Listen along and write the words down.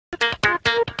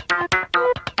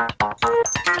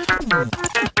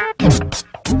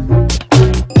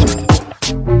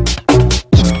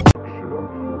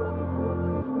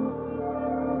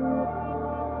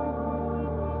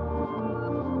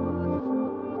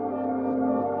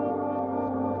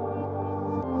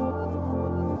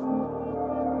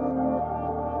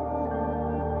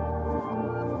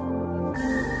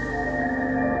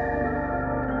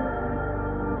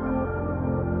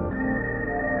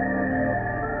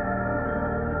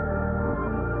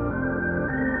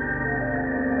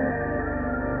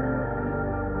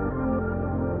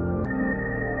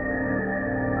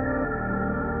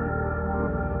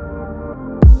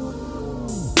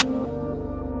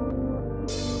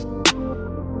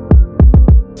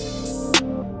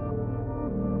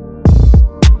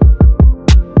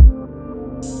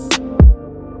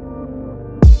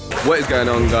What is going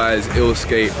on, guys?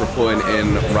 Nightscape reporting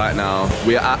in right now.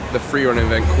 We are at the freerunning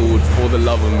event called For the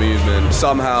Love of Movement.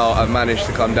 Somehow I've managed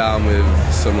to come down with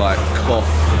some like cough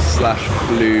 /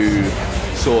 flu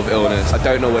sort of illness. I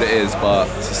don't know what it is, but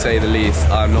to say the least,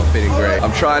 I'm not feeling great.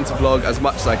 I'm trying to vlog as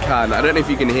much as I can. I don't know if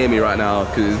you can hear me right now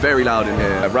because it's very loud in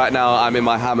here. Right now I'm in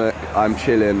my hammock, I'm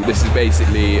chilling. This is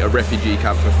basically a refugee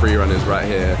camp for freerunners right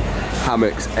here.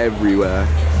 Hammocks everywhere.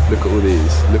 Look at all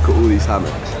these. Look at all these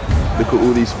hammocks. Look at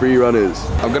all these free runners.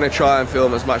 I'm gonna try and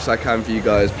film as much as I can for you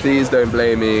guys. Please don't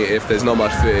blame me if there's not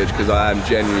much footage because I am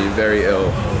genuinely very ill.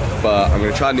 But I'm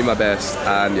gonna try and do my best,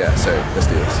 and yeah, so let's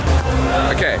do this.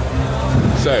 Okay,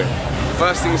 so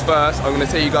first things first, I'm gonna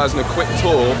take you guys on a quick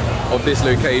tour of this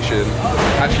location.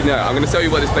 Actually no, I'm gonna tell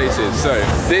you what this place is. So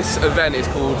this event is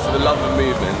called For the Love of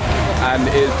Movement, and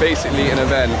it is basically an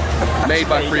event made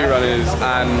by freerunners,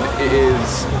 and it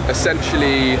is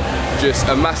essentially just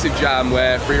a massive jam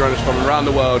where freerunners from around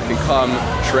the world can come,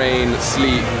 train,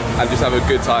 sleep, and just have a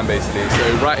good time basically.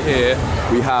 So right here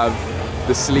we have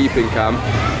the sleeping camp.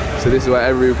 So this is where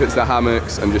everyone puts their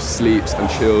hammocks and just sleeps and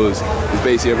chills. It's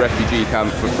basically a refugee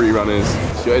camp for freerunners.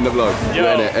 So you're in the vlog, Yo,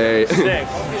 you're in it, hey.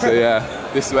 So yeah,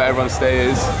 this is where everyone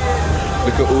stays.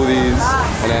 Look at all these.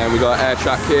 And then we got an air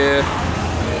track here.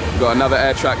 We got another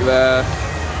air track there.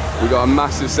 We got a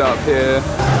massive setup here.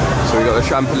 So we got the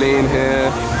trampoline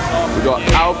here. We got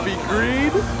Alfie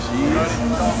Green. Jeez.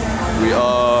 We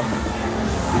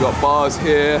got bars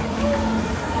here.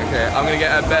 Okay, I'm gonna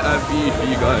get a better view for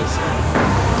you guys.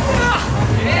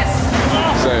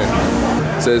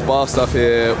 So there's bar stuff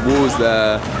here, walls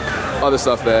there, other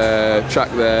stuff there, track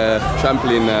there,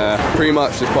 trampoline there. Pretty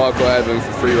much just parkour heaven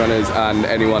for freerunners and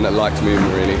anyone that likes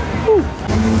movement really. Woo.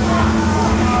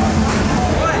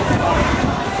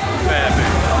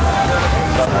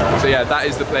 So yeah, that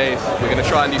is the place. We're gonna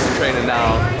try and do some training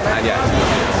now, and yeah.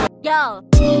 Yo.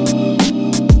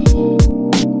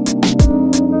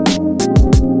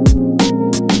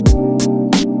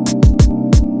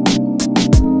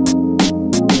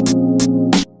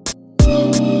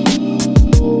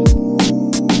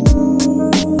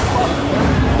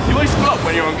 You always vlog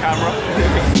when you're on camera.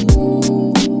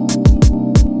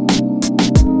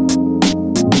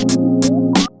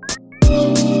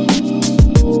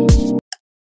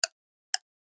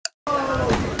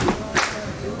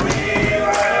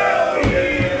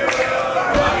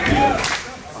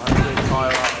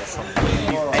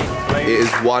 It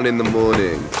is 1 in the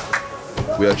morning.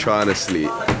 We are trying to sleep.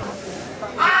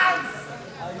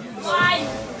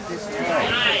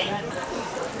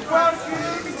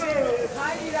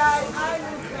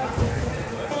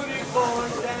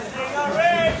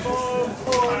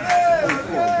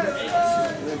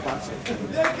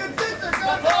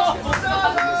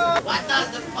 What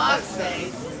does the fox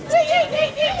say?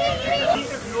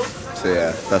 So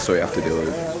yeah, that's what we have to deal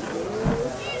with.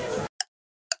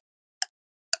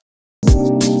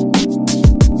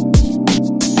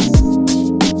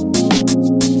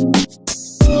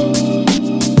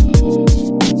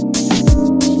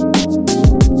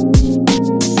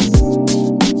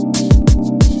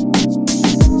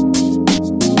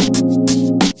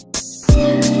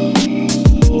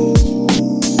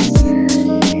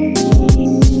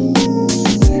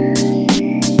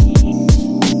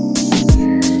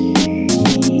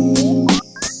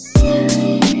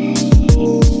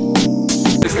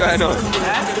 Going on?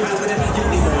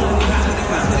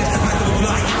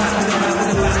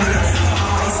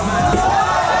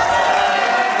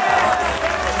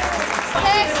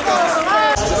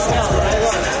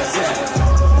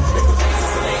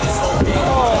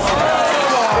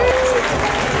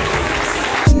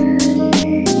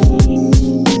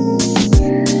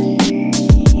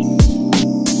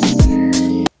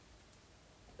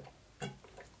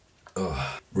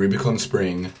 Rubicon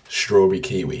Spring, strawberry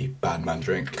kiwi, bad man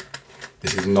drink.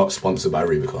 This is not sponsored by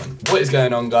Rubicon. What is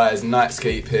going on, guys?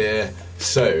 Nightscape here.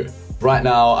 So, right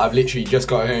now, I've literally just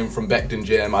got home from Beckton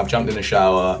Gym. I've jumped in the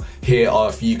shower. Here are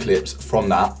a few clips from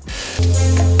that.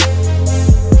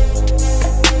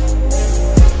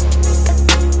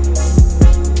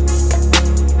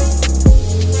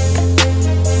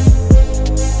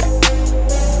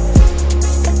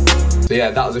 So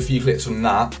yeah, that was a few clips from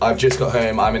that. I've just got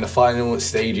home. I'm in the final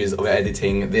stages of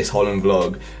editing this Holland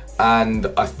vlog, and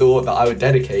I thought that I would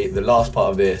dedicate the last part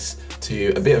of this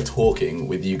to a bit of talking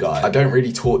with you guys. I don't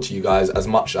really talk to you guys as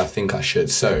much as I think I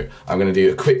should, so I'm gonna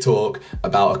do a quick talk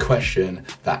about a question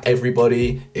that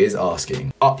everybody is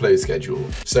asking. Upload schedule.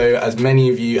 So as many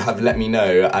of you have let me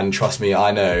know, and trust me,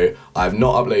 I know, I've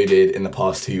not uploaded in the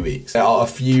past 2 weeks. There are a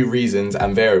few reasons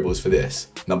and variables for this.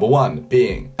 Number one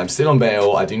being, I'm still on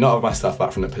bail, I do not have my stuff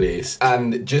back from the police,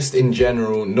 and just in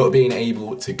general, not being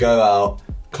able to go out,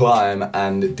 climb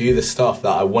and do the stuff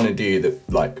that I want to do,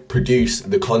 that like produce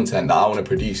the content that I want to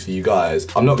produce for you guys.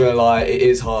 I'm not gonna lie, it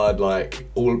is hard. Like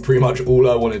pretty much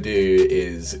all I want to do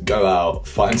is go out,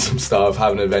 find some stuff,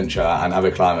 have an adventure and have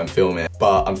a climb and film it,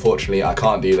 but unfortunately I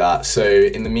can't do that. So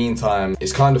in the meantime,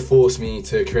 it's kind of forced me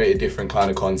to create a different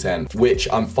kind of content, which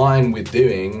I'm fine with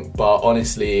doing, but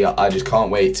honestly I just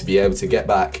can't wait to be able to get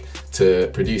back to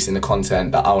producing the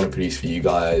content that I want to produce for you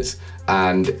guys,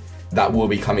 and that will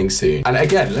be coming soon. And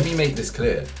again, let me make this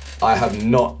clear. I have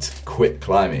not quit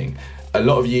climbing. A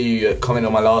lot of you comment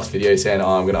on my last video saying, oh,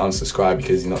 I'm gonna unsubscribe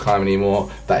because you're not climbing anymore.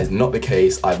 That is not the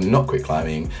case. I've not quit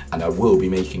climbing, and I will be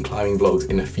making climbing vlogs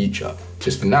in the future.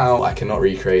 Just for now, I cannot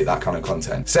recreate that kind of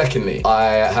content. Secondly,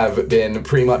 I have been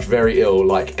pretty much very ill,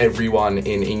 like everyone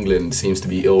in England seems to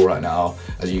be ill right now.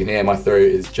 As you can hear, my throat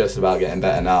is just about getting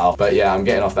better now. But yeah, I'm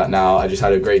getting off that now. I just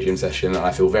had a great gym session and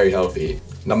I feel very healthy.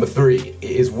 Number three,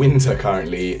 it is winter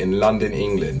currently in London,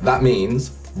 England. That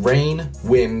means rain,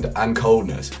 wind, and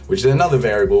coldness, which is another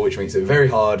variable which makes it very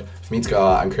hard for me to go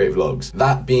out and create vlogs.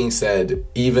 That being said,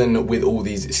 even with all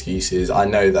these excuses, I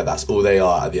know that that's all they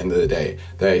are at the end of the day.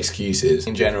 They're excuses.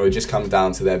 In general, it just comes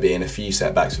down to there being a few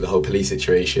setbacks with the whole police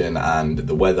situation and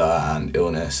the weather and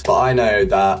illness. But I know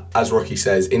that, as Rocky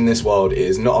says, in this world, it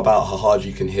is not about how hard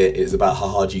you can hit, it is about how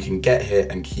hard you can get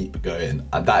hit and keep going.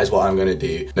 And that is what I'm gonna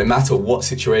do. No matter what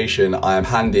situation I am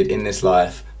handed in this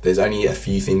life, there's only a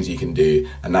few things you can do,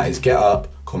 and that is get up,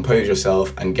 compose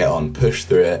yourself, and get on, push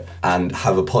through it, and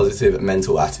have a positive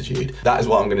mental attitude. That is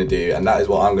what I'm gonna do, and that is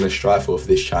what I'm gonna strive for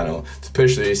this channel, to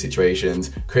push through these situations,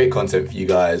 create content for you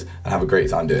guys, and have a great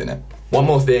time doing it. One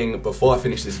more thing, before I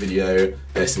finish this video,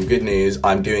 there's some good news.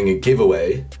 I'm doing a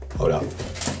giveaway. Hold up.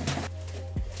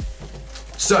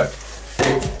 So,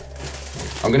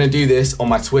 I'm gonna do this on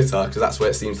my Twitter, because that's where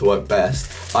it seems to work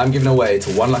best. I'm giving away to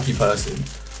one lucky person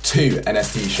 2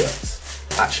 NS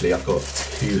t-shirts. Actually, I've got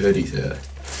 2 hoodies here.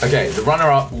 Okay, the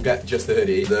runner-up will get just the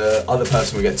hoodie. The other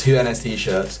person will get 2 NS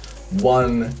t-shirts,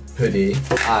 1 hoodie,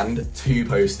 and 2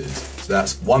 posters. So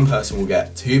that's one person will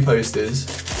get 2 posters,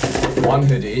 1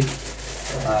 hoodie,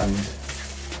 and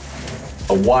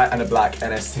a white and a black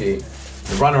NST.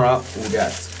 The runner-up will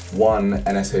get 1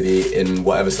 NS hoodie in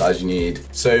whatever size you need.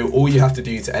 So all you have to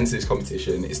do to enter this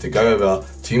competition is to go over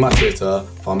to my Twitter,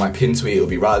 find my pinned tweet, it'll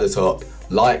be right at the top,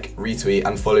 like, retweet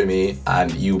and follow me,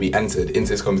 and you will be entered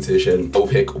into this competition. I'll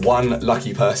pick 1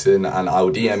 lucky person and I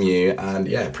will DM you, and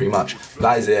yeah, pretty much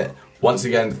that is it. Once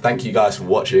again, thank you guys for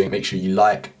watching. Make sure you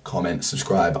like, comment,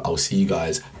 subscribe. I'll see you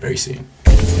guys very soon.